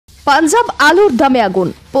পাঞ্জাব আলুর দামে আগুন।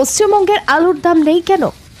 পশ্চিমবঙ্গের আলুর দাম নেই কেন?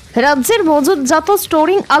 রাজ্যের মজুতজাত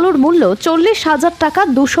স্টোরিং আলুর মূল্য 40,000 টাকা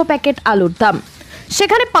 200 প্যাকেট আলুর দাম।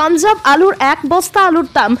 সেখানে পাঞ্জাব আলুর এক বস্তা আলুর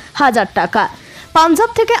দাম 1000 টাকা। পাঞ্জাব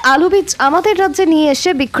থেকে আলু বীজ আমাদের রাজ্যে নিয়ে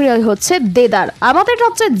এসে বিক্রি হচ্ছে দেদার। আমাদের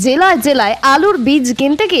রাজ্যে জেলায় জেলায় আলুর বীজ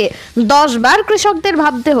কিনতে গিয়ে 10 বার কৃষকদের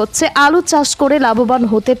ভাবতে হচ্ছে আলু চাষ করে লাভবান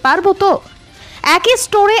হতে পারবো তো। একই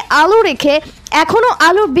স্টোরে আলু রেখে এখনো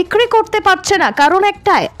আলু বিক্রি করতে পারছে না, কারণ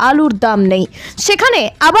একটাই, আলুর দাম নেই। সেখানে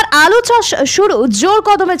আবার আলু চাষ শুরু, জোর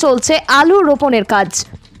কদমে চলছে আলু রোপণের কাজ।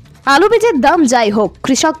 আলু বীজের দাম যাই হোক,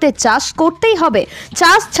 কৃষকদের চাষ করতেই হবে।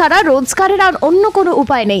 চাষ ছাড়া রোজগারের আর অন্য কোনো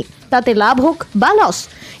উপায় নেই, তাতে লাভ হোক বা লস।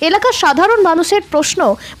 এলাকার সাধারণ মানুষের প্রশ্ন,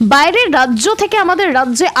 বাইরের রাজ্য থেকে আমাদের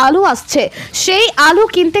রাজ্যে আলু আসছে, সেই আলু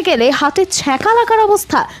কিনতে গেলে হাতে ছ্যাঁকা লাগার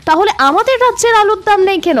অবস্থা। তাহলে আমাদের রাজ্যের আলুর দাম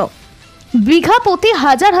নেই কেন? বিঘা প্রতি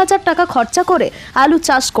হাজার হাজার টাকা খরচা করে আলু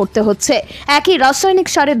চাষ করতে হচ্ছে। একই রাসায়নিক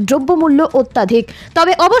সারের দ্রব্যমূল্য অত্যাধিক,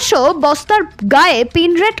 তবে অবশ্য বস্তার গায়ে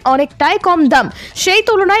পিন রেট অনেকটাই কম দাম, সেই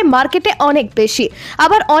তুলনায় মার্কেটে অনেক বেশি।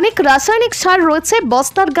 আবার অনেক রাসায়নিক সার রয়েছে,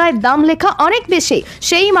 বস্তার গায়ে দাম লেখা অনেক বেশি,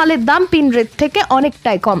 সেই মালের দাম পিন রেট থেকে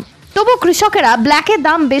অনেকটাই কম। তবু কৃষকেরা ব্ল্যাকে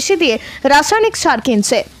দাম বেশি দিয়ে রাসায়নিক সার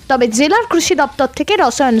কিনছে। তবে জেলার কৃষি দপ্তর থেকে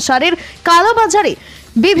রসায়ন সারের কালোবাজারে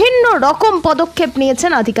বিভিন্ন রকম পদক্ষেপ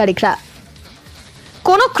নিয়েছেন আধিকারিকরা।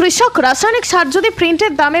 কোনো কৃষক রাসায়নিক সার যদি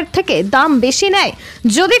প্রিন্টের দামের থেকে দাম বেশি নেয়,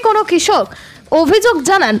 যদি কোনো কৃষক অভিযোগ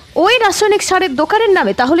জানান ওই রাসায়নিক সারের দোকানের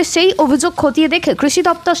নামে, তাহলে সেই অভিযোগ খতিয়ে দেখে কৃষি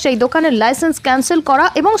দপ্তর সেই দোকানের লাইসেন্স ক্যান্সেল করা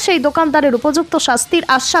এবং সেই দোকানদারের উপযুক্ত শাস্তির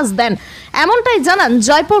আশ্বাস দেন। এমনটাই জানান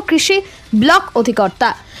জয়পুর কৃষি ব্লক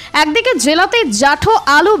অধিকর্তা। একদিকে জেলাতে জাঠো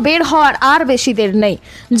আলু বের হওয়ার আর বেশি দের নেই।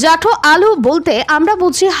 জাঠো আলু বলতে আমরা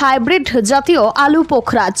বুঝি হাইব্রিড জাতীয় আলু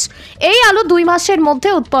পোখরাজ। এই আলু 2 মাসের মধ্যে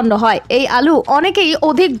উৎপন্ন হয়। এই আলু অনেকেই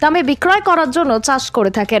অধিক দামে বিক্রয় করার জন্য চাষ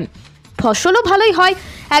করে থাকেন, ফসলও ভালোই হয়।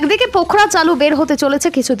 একদিকে পোখরাজ আলু বের হতে চলেছে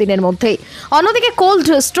কিছুদিনের মধ্যেই, অন্যদিকে কোল্ড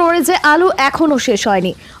স্টোরেজে আলু এখনো শেষ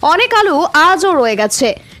হয়নি। অনেক আলু আজও রয়ে গেছে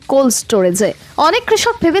কোল্ড স্টোরেজে। অনেক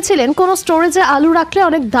কৃষক ভেবেছিলেন কোনো স্টোরেজে আলু রাখলে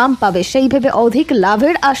অনেক দাম পাবে, সেই ভেবে অধিক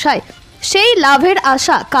লাভের আশায়, সেই লাভের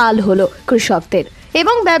আশা কাল হলো কৃষকদের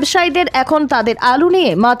এবং ব্যবসায়ীদের। এখন তাদের আলু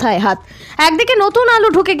নিয়ে মাথায় হাত। একদিকে নতুন আলু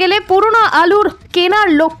ঢুকে গেলে পুরনো আলুর কেনার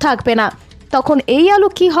লোক থাকবে না, তখন এই আলু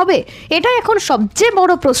কি হবে? এটা এখন সবচেয়ে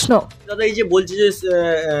বড় প্রশ্ন। দাদা, এই যে বলছি যে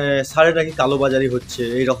সারে নাকি কালোবাজারি হচ্ছে,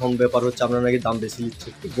 এইরকম ব্যাপার হচ্ছে, আপনারা নাকি দাম বেশি দিচ্ছে,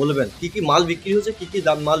 কি বলবেন? কি কি মাল বিক্রি হচ্ছে, কি কি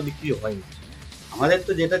দাম মাল বিক্রি হয়নি? আমাদের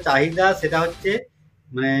তো যেটা চাহিদা সেটা হচ্ছে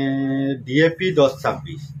মানে ডিএপি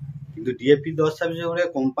 10-26, কিন্তু ডিএপি 10-26 করে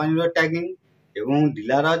কোম্পানিরও ট্যাগিং এবং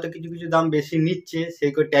ডিলাররা হয়তো কিছু কিছু দাম বেশি নিচ্ছে,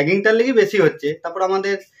 সেই ট্যাগিংটার লেগে বেশি হচ্ছে। তারপর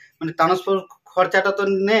আমাদের মানে ট্রান্সপোর্ট খরচাটা তো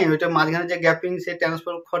নেই, ওইটা মাঝখানে যে গ্যাপিং, সেই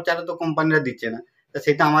ট্রান্সপোর্ট খরচাটা তো কোম্পানিরা দিচ্ছে না, তা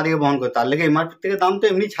সেটা আমাদেরকে বহন করে। তার লেগে এমআরপি থেকে দাম তো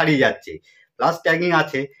এমনি ছাড়িয়ে যাচ্ছে, প্লাস ট্যাগিং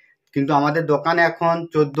আছে। কিন্তু আমাদের দোকানে এখন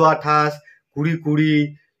 14-28, 20-20,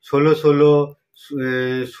 16-16,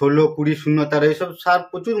 16-20, 0-13 এইসব সার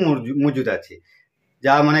প্রচুর মজুদ আছে,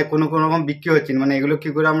 যা মানে কোনো রকম বিক্রি হচ্ছে না। মানে এগুলো কি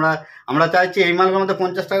করে আমরা চাইছি এই মালগুলো আমাদের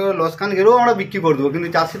 50 টাকা করে লস খান গেলেও আমরা বিক্রি করে দেবো, কিন্তু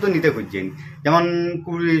চাষি তো নিতে খুঁজছেন। যেমন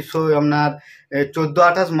আপনার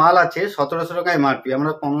 14-28 মাল আছে 1700 টাকা এমআরপি,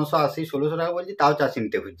 আমরা 1580, 1600 টাকা বলছি, তাও চাষি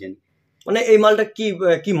নিতে খুঁজছেন। মানে এই মালটা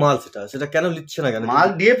কি মাল, সেটা কেন নিচ্ছে না কেন? মাল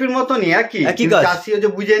ডিএপির মতনই একই, চাষি যে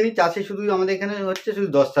বুঝেনি, চাষি শুধু আমাদের এখানে হচ্ছে শুধু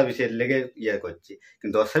 10-26 লেগে করছে।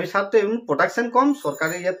 কিন্তু 10-26 সার তো এমন প্রোডাকশন কম,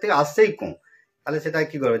 সরকারের ইয়ার থেকে আসছেই কম, তাহলে সেটা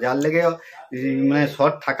কি করবে? যার লেগে মানে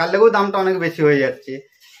শর্ট থাকার লেগেও দামটা অনেক বেশি হয়ে যাচ্ছে।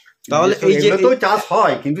 তাহলে এইগুলো তো চাষ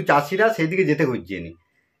হয়, কিন্তু চাষিরা সেই দিকে যেতে খুঁজছেনি,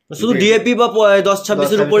 শুধু ডিএপি বা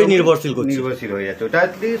 10-26 এর উপরই নির্ভরশীল হয়ে যাচ্ছে, ওটা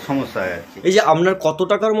সমস্যা হয়ে যাচ্ছে। এই যে আপনার কত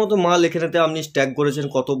টাকার মতো মাল এখানেতে আপনি স্ট্যাক করেছেন,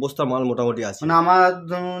 কত বস্তা মাল মোটামুটি আছে? মানে আমার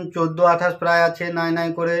ধরুন 14-28 প্রায় আছে, নাই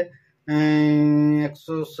করে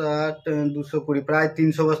 160, 220, প্রায়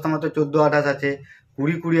 300 বস্তার মতো 14-28 আছে।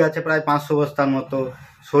 20-20 আছে প্রায় 500 বস্তার মতো।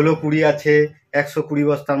 16-20 আছে 120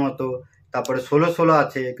 বস্তার মতো। তারপরে 16-16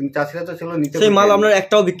 আছে, কিন্তু চাষিরা তো সেগুলো নিতে, সেই মাল আপনার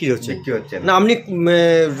একটাও বিক্রি হচ্ছে না। আপনি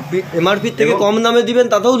এমআরপি থেকে কম দামে দিবেন,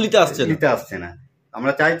 তাতেও নিতে আসছে না।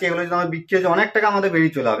 আমরা চাইছি এগুলো যদি আমার বিক্রি হচ্ছে, অনেক টাকা আমাদের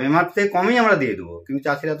বেরিয়ে চলে হবে, এমআরপি থেকে কমই আমরা দিয়ে দেবো, কিন্তু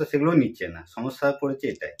চাষিরা তো সেগুলো নিচ্ছে না। সমস্যা পড়েছে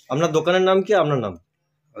এটাই। আপনার দোকানের নাম কি? আপনার নাম?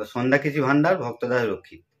 সন্ধ্যা কৃষি ভান্ডার, ভক্তদাস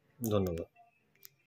রক্ষিত। ধন্যবাদ।